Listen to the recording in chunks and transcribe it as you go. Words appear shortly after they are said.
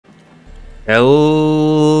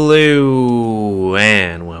Hello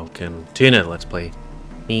and welcome to another Let's Play,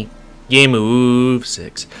 me,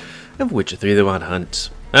 GamerWolfSix, of Witcher 3 The Wild Hunt.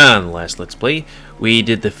 On the last Let's Play, we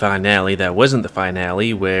did the finale that wasn't the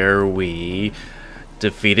finale, where we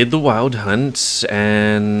defeated the Wild Hunt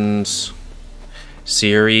and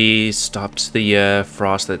Ciri stopped the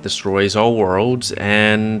frost that destroys all worlds,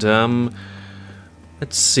 and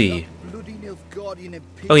let's see.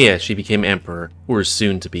 Oh yeah, she became Emperor, or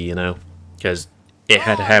soon to be, you know. Because it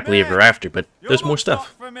had a happily ever after, but there's more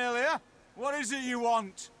stuff. Familiar? What is it you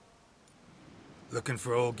want? Looking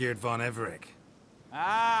for old Geert von Everec.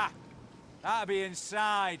 Ah, that'll be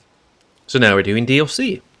inside. So now we're doing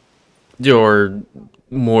DLC. Or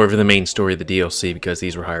more of the main story of the DLC, because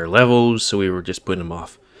these were higher levels, so we were just putting them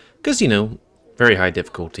off. Because, you know, very high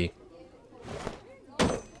difficulty.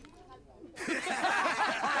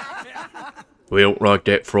 We don't like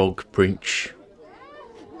that frog, Prince.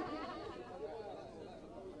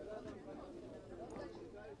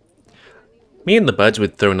 Me and the buds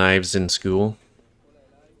would throw knives in school.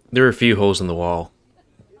 There were a few holes in the wall.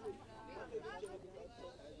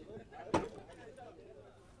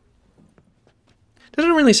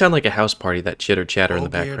 Doesn't really sound like a house party, that chitter chatter in the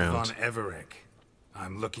background. Von Everec.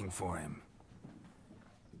 I'm looking for him.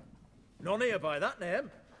 None here by that name.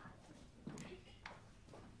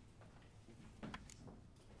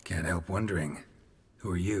 Can't help wondering.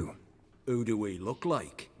 Who are you? Who do we look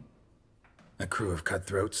like? A crew of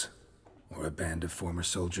cutthroats? Or a band of former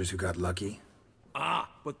soldiers who got lucky? Ah,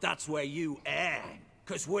 but that's where you err.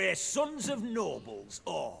 'Cause we're sons of nobles,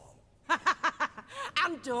 all.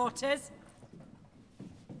 And daughters.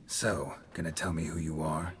 So, gonna tell me who you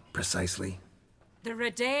are, precisely? The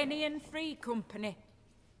Redanian Free Company.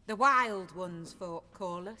 The Wild Ones, folk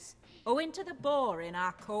call us. Owing to the boar in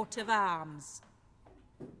our coat of arms.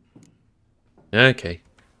 Okay.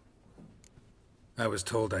 I was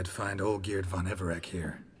told I'd find old Geert von Everec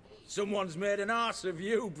here. Someone's made an arse of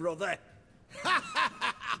you, brother.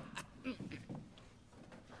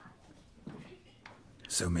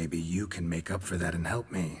 So maybe you can make up for that and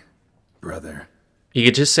help me, brother. You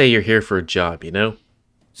could just say you're here for a job, you know?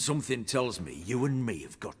 Something tells me you and me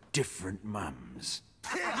have got different mums.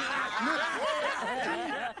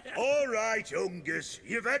 All right, Ungus,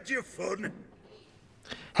 you've had your fun.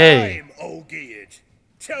 Hey. I'm old Geert.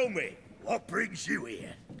 Tell me, what brings you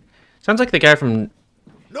here? Sounds like the guy from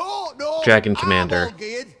No, Dragon Commander. I'm all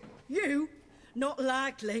geared. You? Not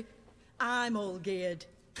likely. I'm all geared.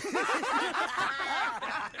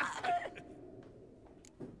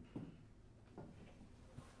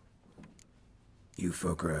 You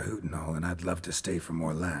folk are a hoot and all, and I'd love to stay for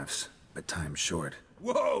more laughs, but time's short.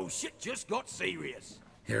 Whoa, shit just got serious.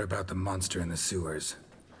 Hear about the monster in the sewers.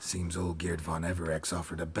 Seems old Geert von Everec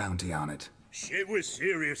offered a bounty on it. Shit was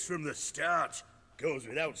serious from the start. Goes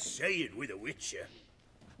without saying with a Witcher.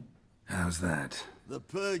 How's that? The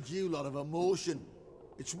purge you lot of emotion.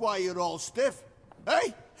 It's why you're all stiff.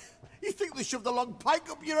 Hey? You think they shoved a long pike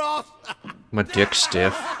up your arse? My dick's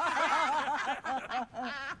stiff.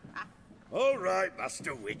 All right,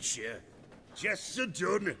 Master Witcher. Jests are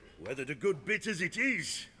done. Whether the good bit as it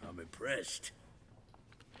is, I'm impressed.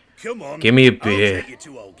 Come on. Give me a I'll beer. take you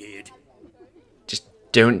to old Geert. Just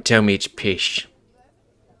don't tell me it's pish.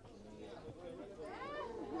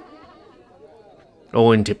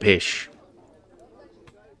 Owing to pish.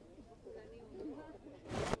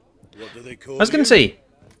 What do they call I was gonna you? say,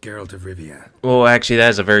 Geralt of Rivia. well, actually, that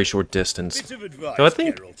is a very short distance. Bit of advice, So I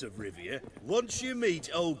think Geralt of Rivia. Once you meet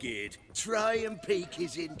Olgierd, try and pique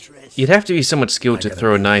his interest. you'd have to be somewhat skilled to gotta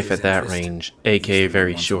throw a pique knife his at that interest. range, He's aka the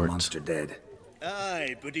very one wants the short. monster dead.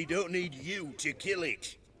 Aye, but he don't need you to kill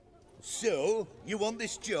it. So, you want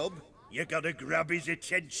this job? You gotta grab his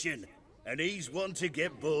attention. And he's one to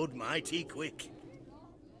get bored mighty quick.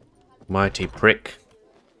 Mighty prick.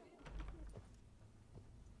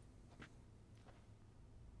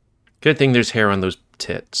 Good thing there's hair on those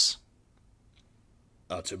tits.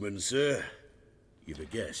 Ottoman, sir. You've a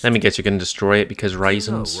guess. Let me guess, you're gonna destroy it because Know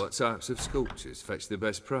raisins? what types of sculptures fetch the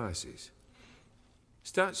best prices?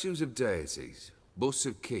 Statues of deities, busts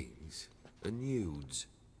of kings, and nudes.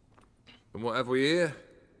 And what have we here?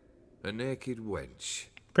 A naked wench.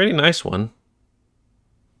 Pretty nice one.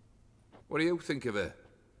 What do you think of her?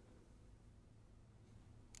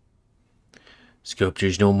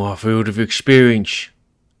 Sculpture's no my field of experience.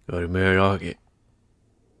 Gotta admit I like it.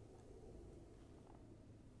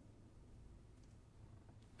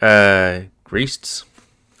 Greasts?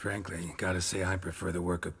 Frankly, gotta say I prefer the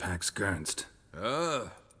work of Pax Gernst.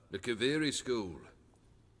 Ah, the Kaviri school.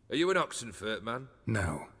 Are you an Oxenfurt man?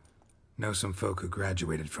 No. Know some folk who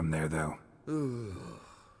graduated from there, though. Know some folk who graduated from there,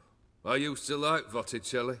 though. I used to like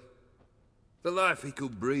Botticelli. The life he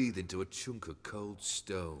could breathe into a chunk of cold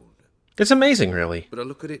stone. It's amazing, really. But I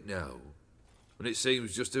look at it now, and it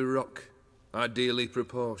seems just a rock, ideally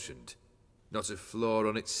proportioned. Not a flaw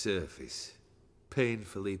on its surface.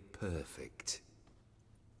 Painfully perfect.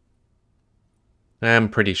 I'm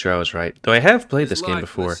pretty sure I was right, though I have played this game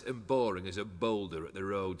before. As and boring as a boulder at the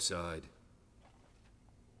roadside.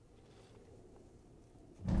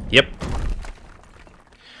 Yep.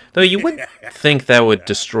 Though you wouldn't think that would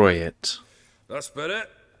destroy it. That's better.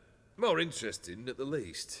 More interesting, at the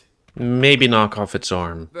least. Maybe knock off its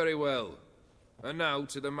arm. Very well. And now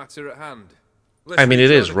to the matter at hand. I mean,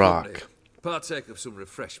 it is enjoy the rock. company. Partake of some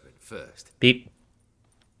refreshment first. Beep.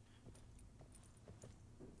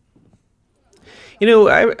 You know,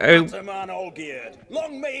 Ataman Olgierd,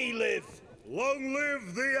 long may he live! Long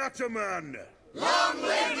live the Ataman! Long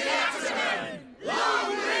live the Ataman! Long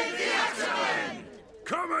live the Ataman!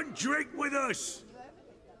 Come and drink with us!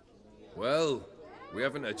 Well, we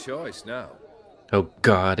haven't a choice now. Oh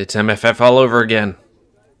god, it's MFF all over again.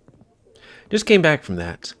 Just came back from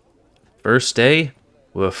that. First day?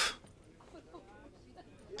 Woof.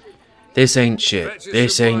 This ain't shit. Fetch us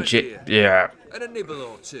This some ain't wine shit. here. Yeah. And a nibble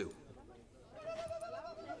or two.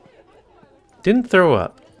 Didn't throw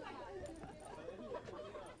up.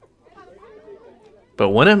 But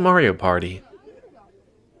won at Mario Party.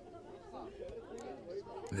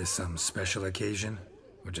 This some special occasion?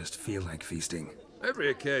 Or just feel like feasting?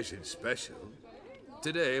 Every occasion's special.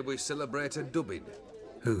 Today we celebrate a dubbing.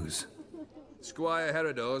 Whose? Squire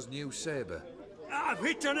Herodor's new sabre. I've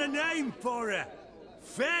hit on a name for her!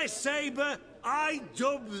 Fair Sabre, I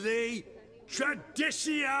dub thee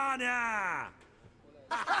Tradiciana!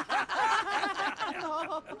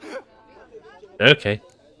 Okay.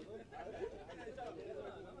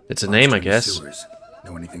 It's a name, I guess. Sewers.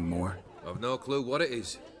 Know anything more? I've no clue what it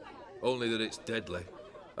is. Only that it's deadly.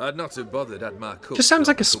 I'd not have bothered had my cook. Just sounds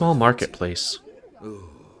like a not small come marketplace.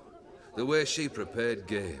 The way she prepared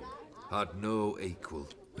game had no equal.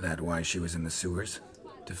 That why she was in the sewers?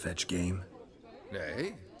 To fetch game?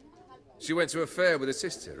 Nay. She went to a fair with a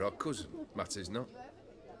sister or cousin, matters not.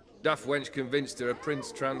 Daft wench convinced her a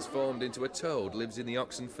prince transformed into a toad lives in the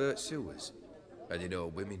Oxenfurt sewers. And you know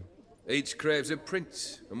women. Each craves a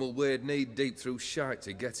prince and will wade knee-deep through shite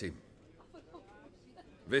to get him.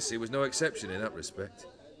 Vissy was no exception in that respect.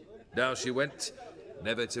 Down she went,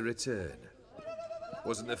 never to return.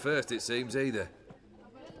 Wasn't the first, it seems, either.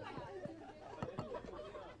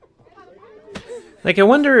 Like, I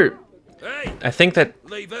wonder... Hey! I think that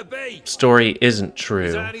Leave her be! story isn't Is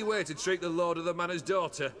true. there any way to treat the lord of the manor's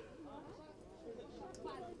daughter?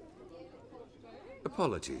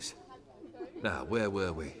 Apologies. Now, where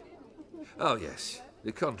were we? Oh, yes,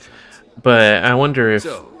 the contract. But I wonder if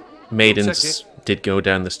So, maidens did go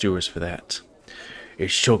down the sewers for that.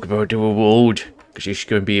 It's talk about the reward, because it's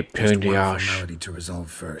going to be a pain Just in the one arse. formality to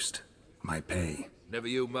resolve first. My pay. Never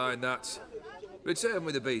you mind that. Return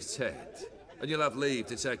with the beast's head, and you'll have leave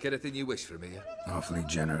to take anything you wish from here. Awfully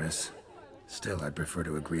generous. Still, I'd prefer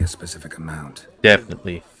to agree a specific amount.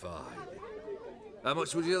 Definitely. Fine. How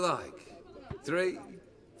much would you like?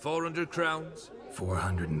 400 crowns?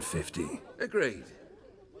 450. Agreed.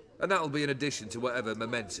 And that'll be in addition to whatever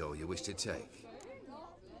memento you wish to take.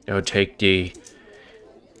 I'll take the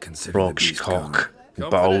Consider the Brock's beast gone. cock.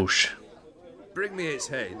 Confident? Balls. Bring me its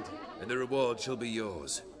head, and the reward shall be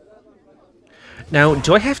yours. Now,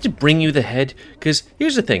 do I have to bring you the head? Because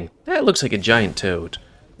here's the thing. That looks like a giant toad.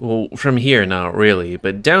 Well, from here, not really.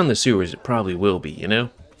 But down the sewers, it probably will be, you know?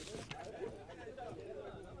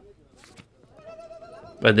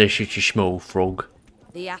 But this is a small frog.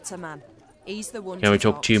 The Ataman. He's the one. Can we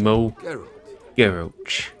talk to you, Mo? Geralt.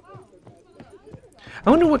 Geralt. I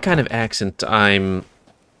wonder what kind of accent I'm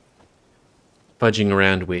fudging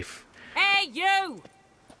around with. Hey, you!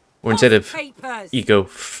 Or instead of Papers! you go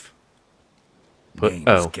f. Put Name's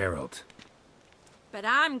oh. Geralt. But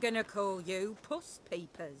I'm gonna call you Puss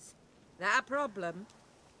Peepers. That a problem?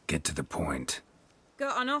 Get to the point.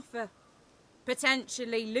 Got an offer.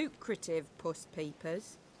 Potentially lucrative Puss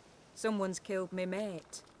Peepers. Someone's killed me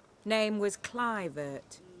mate. Name was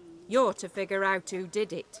Clivert. You're to figure out who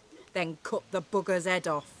did it, then cut the bugger's head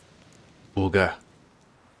off. Booger.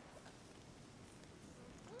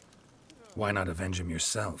 Why not avenge him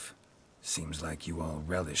yourself? Seems like you all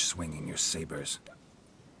relish swinging your sabers.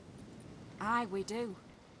 Aye, we do.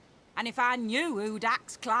 And if I knew who'd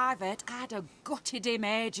axed Clivert, I'd have gutted him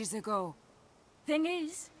ages ago. Thing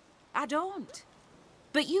is, I don't.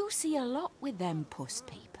 But you see a lot with them Puss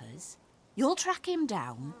Peepers. You'll track him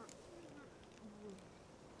down.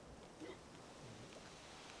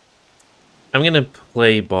 I'm gonna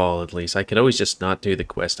play ball at least. I could always just not do the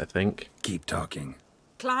quest, I think. Keep talking.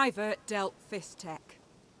 Clivert dealt Fistek.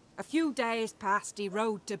 A few days passed, he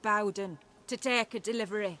rode to Bowden to take a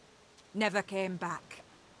delivery. Never came back.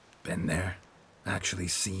 Been there? Actually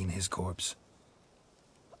seen his corpse?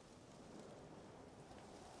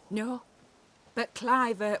 No, but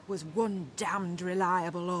Clivert was one damned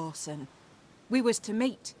reliable Orson. We was to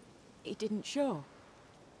meet. He didn't show.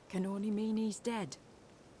 Can only mean he's dead.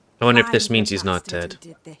 I wonder if this Find means the he's not bastard dead. who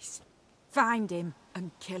did this. Find him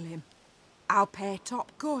and kill him. I'll pay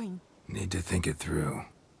top coin. Need to think it through.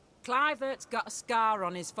 Clivert's got a scar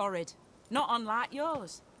on his forehead, not unlike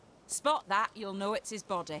yours. Spot that, you'll know it's his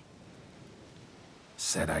body.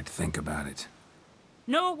 Said I'd think about it.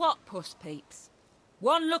 Know what, puss peeps?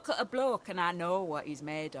 One look at a bloke and I know what he's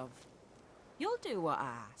made of. You'll do what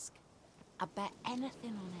I ask. I bet anything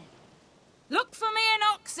on it. Look for me in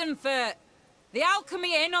Oxenfurt. The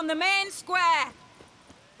Alchemy Inn on the main square.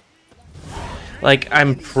 Like,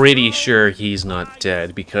 I'm pretty sure he's not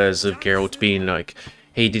dead because of Geralt being like,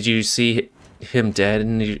 hey, did you see him dead?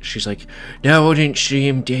 And she's like, no, I didn't see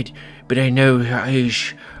him dead, but I know that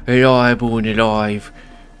he's reliable and alive.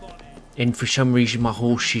 And for some reason my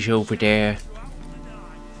horse is over there.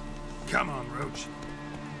 Come on, Roach.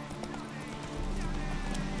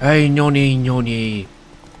 Hey, Nonny, Nonny.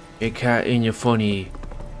 You cat in your funny.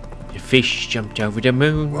 The fish jumped over the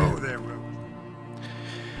moon. Whoa there,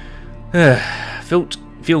 Roach.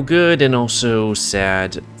 Feel good and also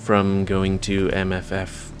sad from going to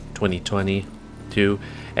MFF 2022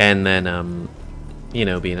 and then you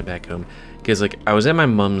know, being back home, because like I was at my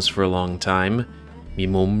mum's for a long time, me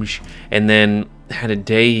mum's, and then had a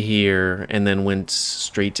day here and then went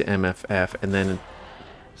straight to MFF and then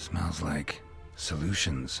Smells like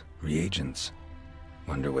solutions, reagents.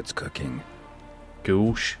 Wonder what's cooking.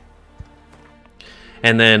 Goosh.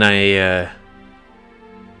 And then I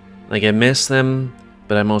miss them,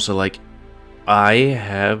 but I'm also like, I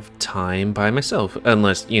have time by myself,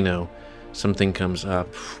 unless, you know, something comes up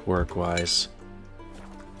work-wise.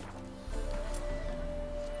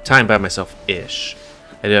 Time by myself-ish.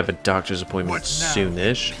 I do have a doctor's appointment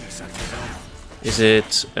soon-ish. Is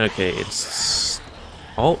it... okay, it's...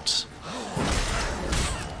 Alt?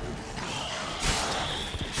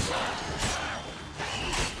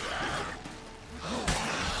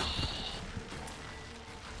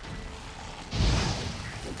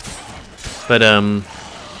 But,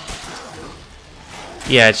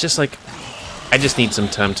 yeah, it's just like, I just need some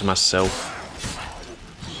time to myself.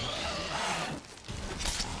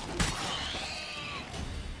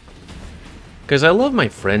 Because I love my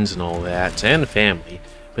friends and all that, and family,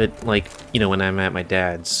 but, like, you know, when I'm at my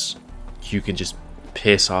dad's, you can just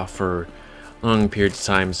piss off for long periods of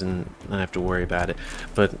times and not have to worry about it,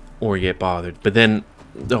 but, or get bothered. But then,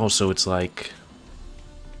 also, it's like,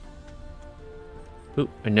 ooh,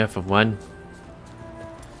 enough of one.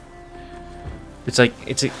 It's like,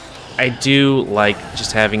 I do like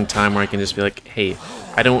just having time where I can just be like, hey,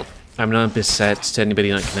 I'm not beset to anybody,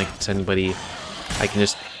 not connected to anybody. I can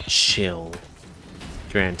just chill.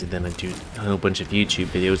 Granted, then I do a whole bunch of YouTube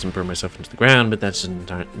videos and burn myself into the ground, but that's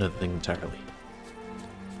another thing entirely.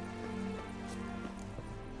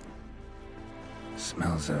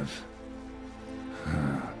 Smells of...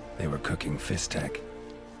 they were cooking Fistek.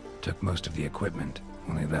 Took most of the equipment,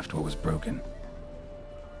 only left what was broken.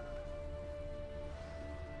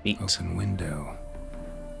 Beat. Open window.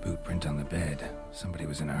 Boot print on the bed. Somebody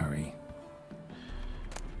was in a hurry.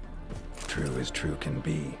 True as true can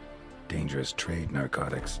be. Dangerous trade,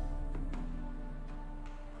 narcotics.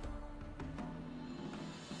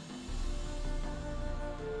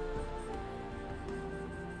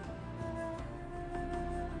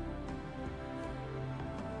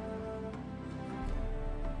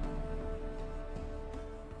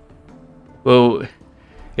 Well,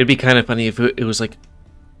 it'd be kind of funny if it was like,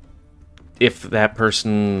 if that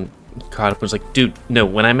person caught up and was like, dude, no,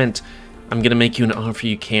 when I meant I'm gonna make you an offer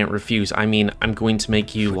you can't refuse, I mean I'm going to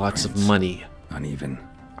make you lots of money. Uneven.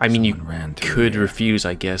 I mean, you Ran to could the- refuse,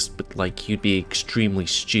 I guess, but like you'd be extremely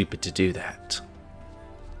stupid to do that.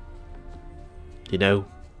 You know?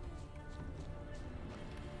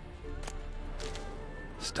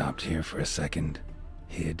 Stopped here for a second,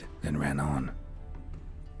 hid, then ran on.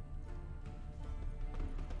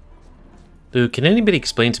 Dude, can anybody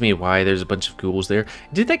explain to me why there's a bunch of ghouls there?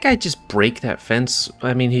 Did that guy just break that fence?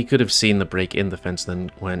 I mean, he could have seen the break in the fence,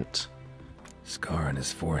 then went. Scar on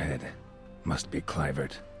his forehead. Must be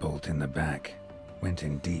Clivert. Bolt in the back. Went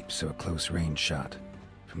in deep, so a close range shot.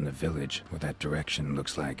 From the village, what that direction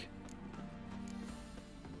looks like.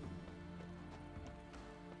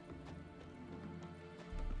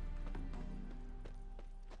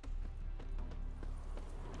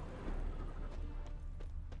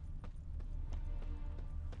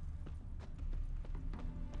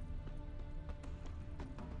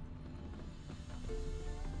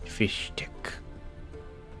 fish stick.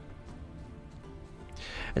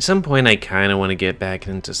 At some point, I kind of want to get back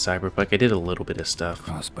into Cyberpunk. I did a little bit of stuff.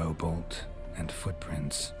 Crossbow bolt and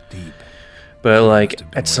footprints deep. But, like,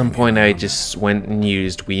 at some point, I just went and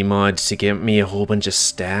used Wii mods to get me a whole bunch of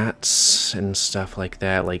stats and stuff like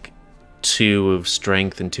that. Like, 2 of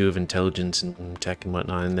strength and 2 of intelligence and tech and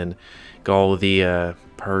whatnot. And then got all the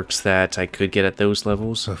perks that I could get at those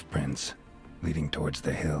levels. Hoofprints leading towards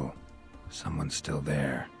the hill. Someone's still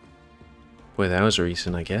there. Boy, that was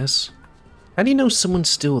recent, I guess. How do you know someone's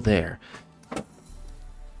still there?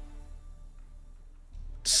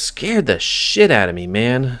 Scared the shit out of me,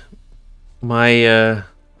 man. My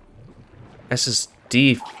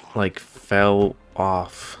SSD like fell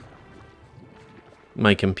off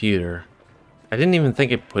my computer. I didn't even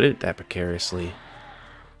think it put it that precariously.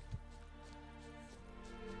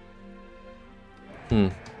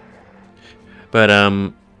 But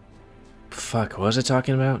fuck, what was I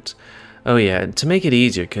talking about? Oh yeah, to make it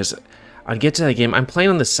easier, because I'd get to that game. I'm playing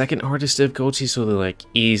on the second hardest difficulty, so they're like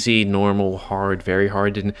easy, normal, hard, very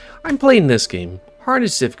hard, and I'm playing this game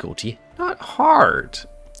hardest difficulty, not hard.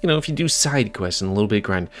 You know, if you do side quests and a little bit of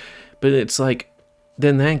grind, but it's like,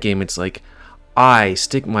 then that game, it's like I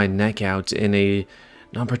stick my neck out in a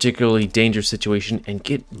not particularly dangerous situation and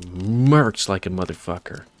get murked like a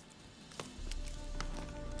motherfucker.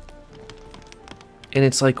 And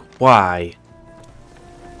it's like, why?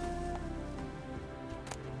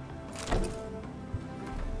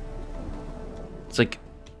 It's like,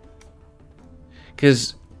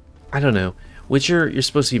 because, I don't know, Witcher, you're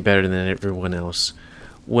supposed to be better than everyone else.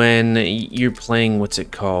 When you're playing, what's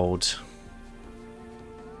it called?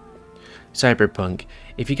 Cyberpunk.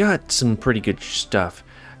 If you got some pretty good stuff,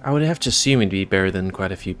 I would have to assume you'd be better than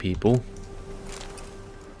quite a few people.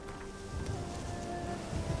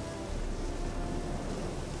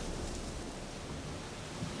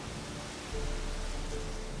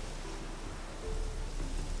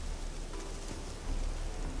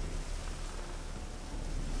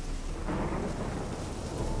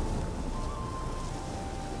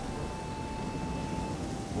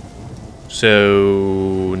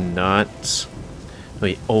 So, not...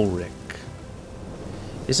 Wait, Ulrich.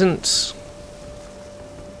 Isn't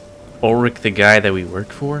Ulrich the guy that we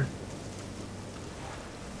worked for?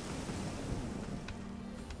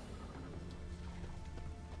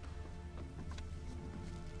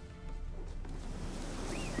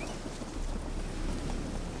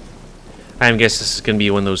 I guess this is going to be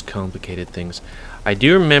one of those complicated things. I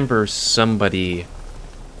do remember somebody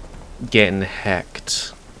getting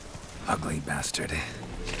hacked. Ugly bastard.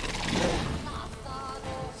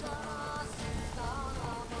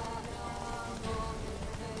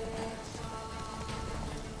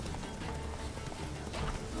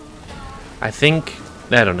 I think,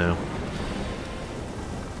 I don't know.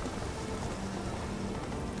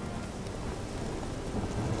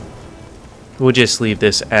 We'll just leave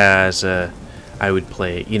this as I would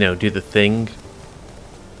play, you know, do the thing.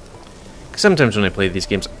 Sometimes when I play these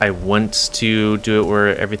games, I want to do it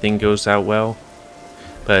where everything goes out well.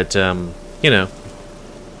 But, you know.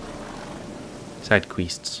 Side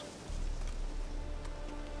quests.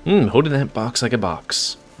 Holding that box like a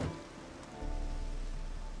box.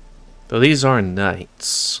 Though these are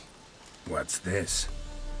knights. What's this?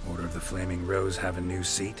 Order of the Flaming Rose have a new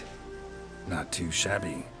seat? Not too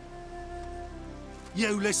shabby.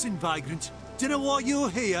 You listen, vagrant. Dunno why you're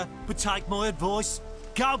here, but take my advice.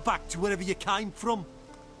 Go back to wherever you came from.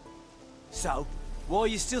 So, why are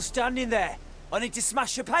you still standing there? I need to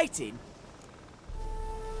smash your painting?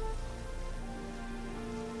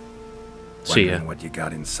 See ya. Wondering what you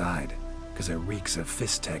got inside, because it reeks of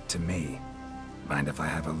fist tech to me. Mind if I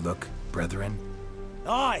have a look, brethren?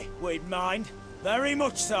 Aye, we'd mind. Very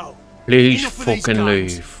much so. Please Enough of these fucking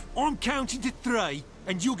games. leave. I'm counting to 3,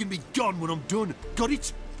 and you're gonna be gone when I'm done. Got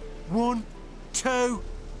it? 1, 2...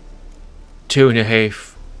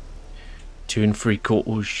 2.5. 2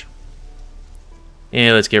 3/4.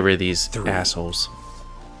 Yeah, let's get rid of these assholes.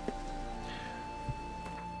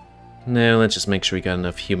 No, let's just make sure we got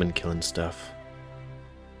enough human killing stuff.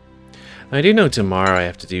 I do know tomorrow I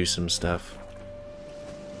have to do some stuff.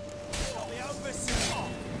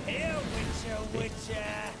 Here, Witcher.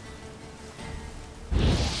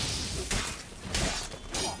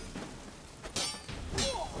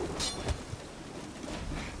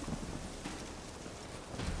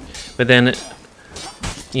 But then,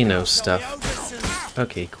 you know, stuff.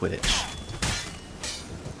 Okay, Quidditch.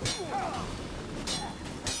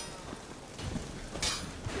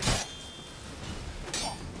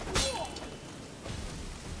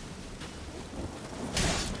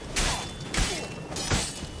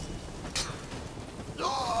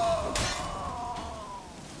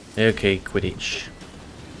 Okay, Quidditch.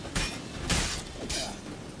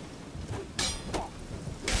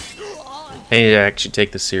 I need to actually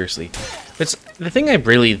take this seriously. It's the thing that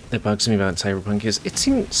bugs me about Cyberpunk is it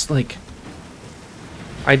seems like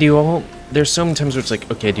there's so many times where it's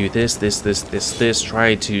like, okay, I do this,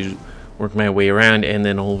 try to work my way around, and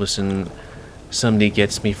then all of a sudden somebody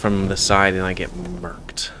gets me from the side and I get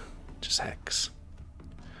murked. Just hex.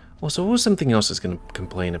 Also, what was something else I was gonna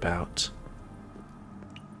complain about?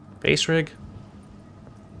 Base rig?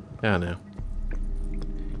 I don't know.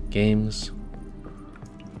 Games.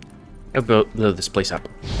 I'll blow this place up.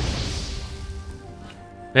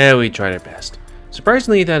 Yeah, we tried our best.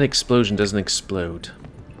 Surprisingly, that explosion doesn't explode.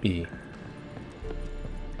 B.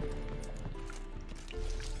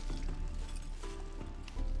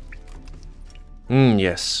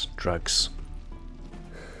 Yes, drugs.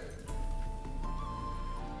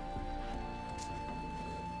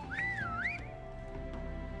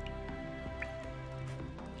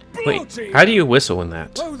 Wait, how do you whistle in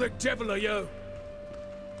that? Who the devil are you?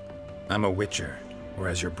 I'm a witcher, or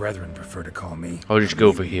as your brethren prefer to call me, I'll just go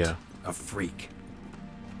over here. A freak.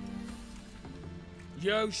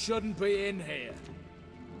 You shouldn't be in here.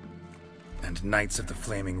 And Knights of the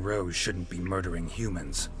Flaming Rose shouldn't be murdering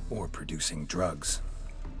humans or producing drugs.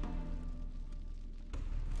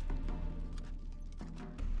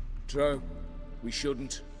 True. We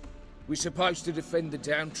shouldn't. We're supposed to defend the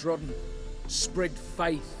downtrodden, spread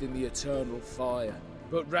faith in the eternal fire.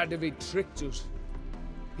 But Radovid tricked us.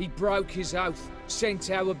 He broke his oath, sent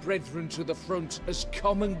our brethren to the front as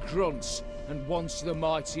common grunts, and once the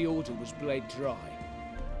mighty order was bled dry,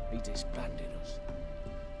 he disbanded us.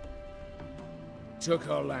 Took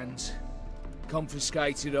our lands,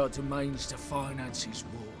 confiscated our domains to finance his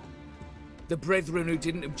war. The brethren who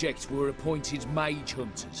didn't object were appointed mage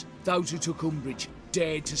hunters. Those who took umbrage,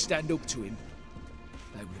 dared to stand up to him,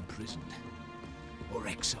 they were imprisoned or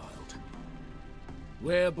exiled.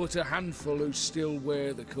 We're but a handful who still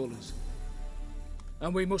wear the colours.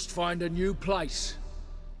 And we must find a new place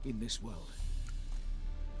in this world.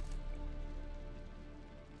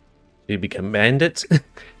 You become bandits?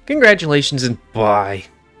 Congratulations and bye.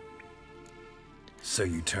 So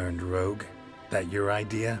you turned rogue? That your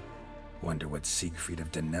idea? Wonder what Siegfried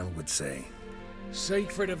of Denel would say.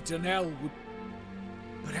 Siegfried of Denel would...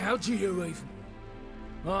 But how do you even...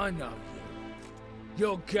 I know you.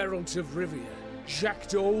 You're Geralt of Rivia, Jacques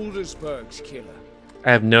de Aldersberg's killer.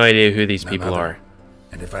 I have no idea who these people are.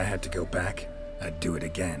 And if I had to go back, I'd do it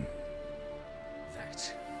again.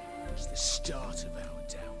 That was the start of our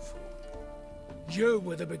downfall. You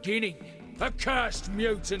were the beginning. Accursed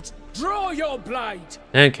mutant, draw your blade!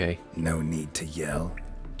 Okay. No need to yell.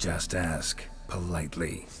 Just ask,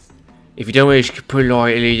 politely. If you don't ask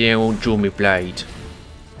politely, then I won't draw my blade.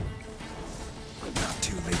 Not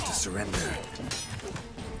too late to surrender.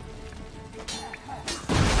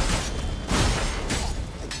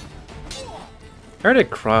 I heard a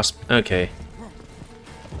cross... Okay.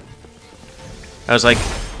 I was like,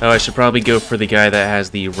 oh, I should probably go for the guy that has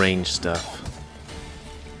the range stuff.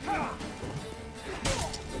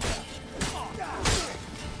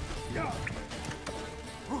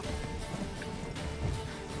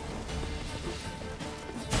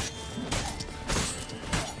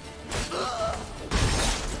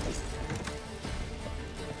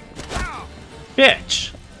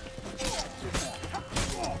 Bitch!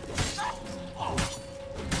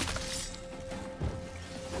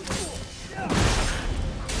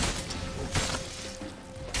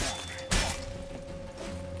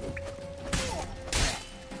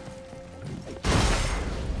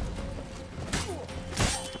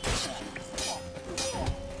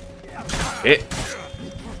 It.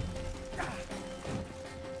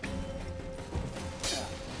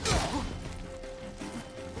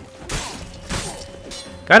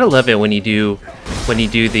 Gotta love it when you do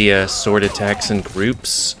the sword attacks in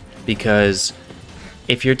groups, because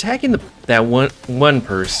if you're attacking that one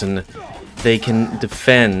person, they can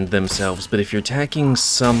defend themselves. But if you're attacking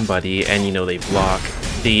somebody and you know they block,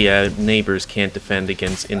 the neighbors can't defend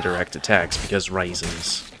against indirect attacks because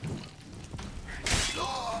raisins.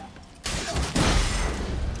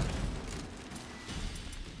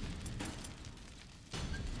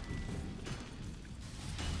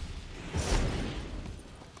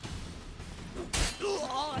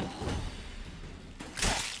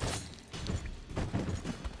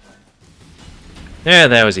 Yeah,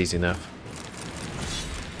 that was easy enough.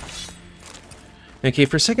 Okay,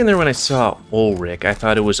 for a second there when I saw Ulrich, I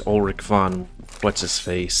thought it was Ulrich von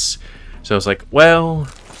What's-His-Face. So I was like, well,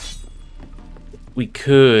 we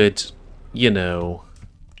could, you know,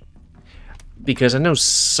 because I know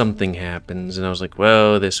something happens, and I was like,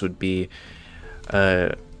 well, this would be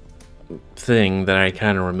a thing that I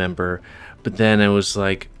kind of remember. But then I was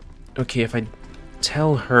like, okay, if I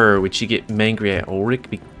tell her, would she get angry at Ulrich?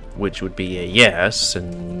 Which would be a yes,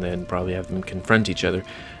 and then probably have them confront each other.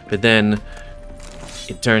 But then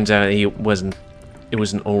it turns out it wasn't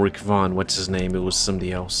Ulrich von, what's his name? It was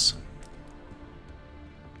somebody else.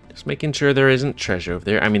 Just making sure there isn't treasure over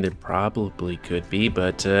there. I mean, there probably could be,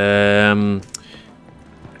 but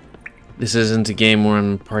this isn't a game where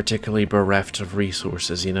I'm particularly bereft of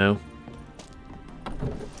resources, you know?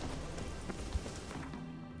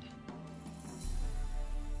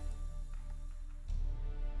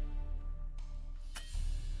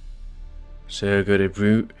 So go to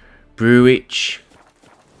Brewich.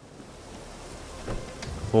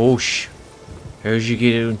 Horse. How'd you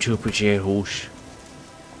get on top of that horse?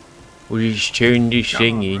 We'll just turn this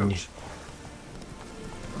thing in.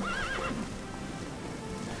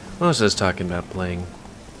 What else I was talking about playing?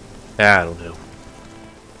 I don't know.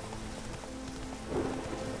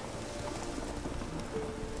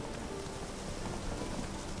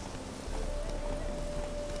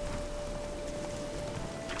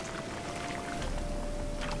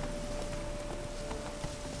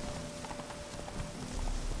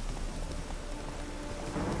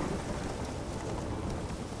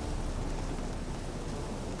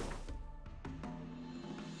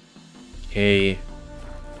 Okay,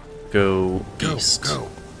 go east. Go.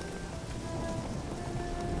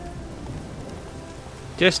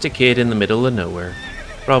 Just a kid in the middle of nowhere.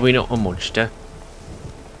 Probably not a monster.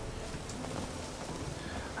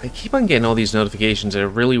 I keep on getting all these notifications that are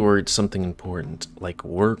really worried something important, like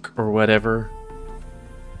work or whatever.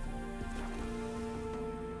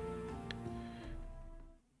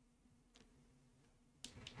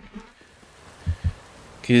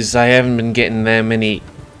 Because I haven't been getting that many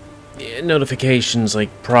notifications like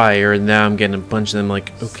prior, and now I'm getting a bunch of them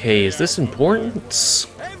like, okay, is this important?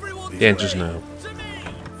 The answer's no.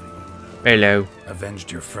 Hello.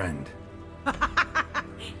 Avenged your friend.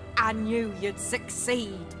 I knew you'd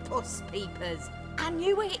succeed, puss peepers. I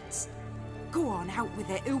knew it. Go on, out with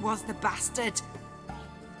it. Who was the bastard?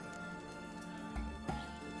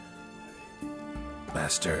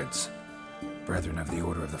 Bastards. Brethren of the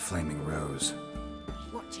Order of the Flaming Rose.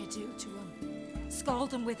 What you do to them?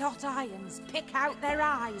 Scald them with hot irons, pick out their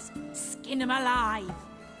eyes, skin them alive.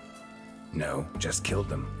 No, just killed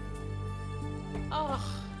them. Oh,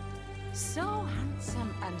 so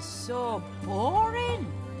handsome and so boring.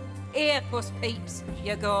 Here, puss peeps,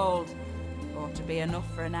 your gold. Ought to be enough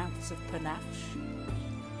for an ounce of panache.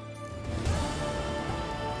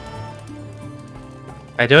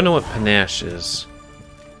 I don't know what panache is.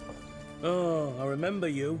 Oh, I remember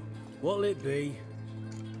you. What'll it be?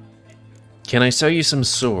 Can I sell you some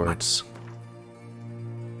swords?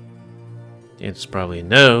 It's probably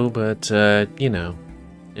no, but, you know.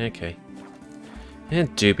 Okay.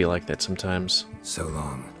 It do be like that sometimes. So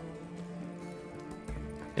long.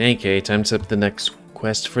 Okay, time to set up the next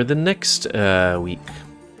quest for the next, week.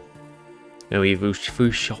 Now we've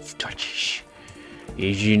off touch.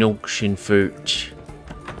 Is an auction foot.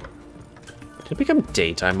 Did it become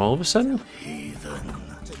daytime all of a sudden?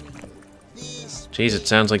 Jeez, it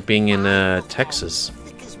sounds like being in, Texas.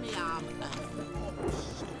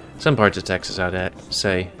 Some parts of Texas, I'd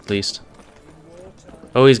say, at least.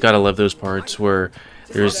 Always gotta love those parts where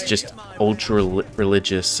there's just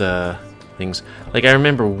ultra-religious, things. Like, I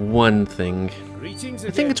remember one thing. I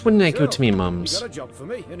think it's when I go to me mum's.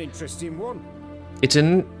 It's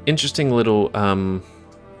an interesting little,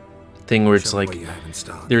 thing where it's like,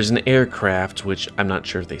 there's an aircraft, which I'm not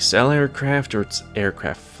sure if they sell aircraft or it's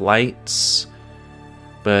aircraft flights.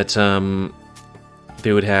 But,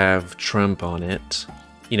 they would have Trump on it.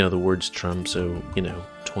 You know, the words Trump, so, you know,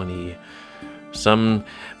 20 some.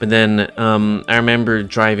 But then, I remember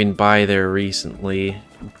driving by there recently.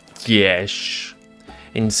 Yes.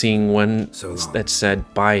 And seeing one that said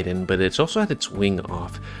Biden, but it's also had its wing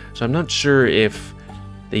off. So I'm not sure if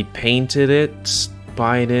they painted it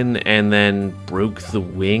Biden and then broke the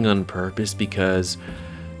wing on purpose because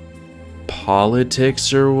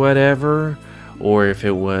politics or whatever. Or if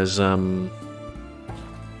it was,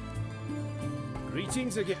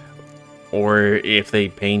 Greetings again. or if they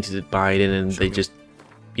painted it Biden and they just,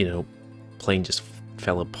 you know, plane just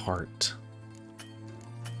fell apart.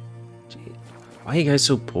 Gee, why are you guys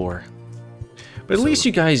so poor? But at least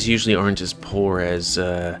you guys usually aren't as poor as,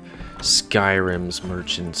 Skyrim's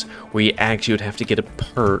merchants, where you actually would have to get a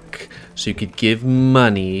perk so you could give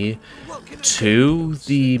money to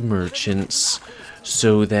the merchants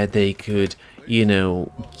so that they could, you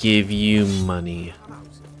know, give you money.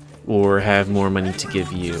 or have more money to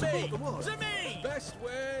give you.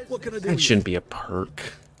 That shouldn't be a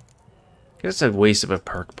perk. That's a waste of a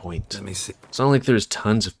perk point. Let me see. It's not like there's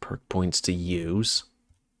tons of perk points to use.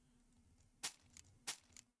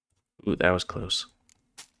 Ooh, that was close.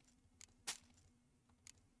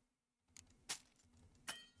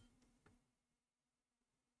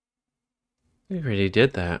 We already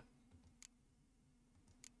did that.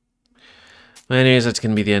 Well, anyways, that's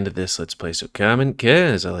going to be the end of this Let's Play. So comment,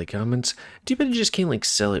 cause I like comments. Too bad you just can't, like,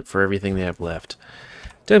 sell it for everything they have left.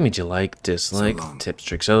 Tell me what you like, dislike, tips,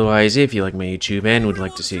 tricks, otherwise. If you like my YouTube and would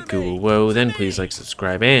like to see a Google Woe, then please like,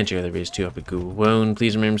 subscribe, and check other videos too up at Google Woe. And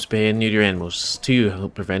please remember to spay and neuter your animals to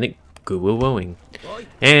help prevent it Google Woeing.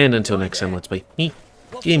 And until next time, let's play me,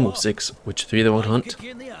 GamerWolfSix, which 3 that won't hunt.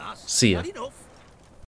 See ya.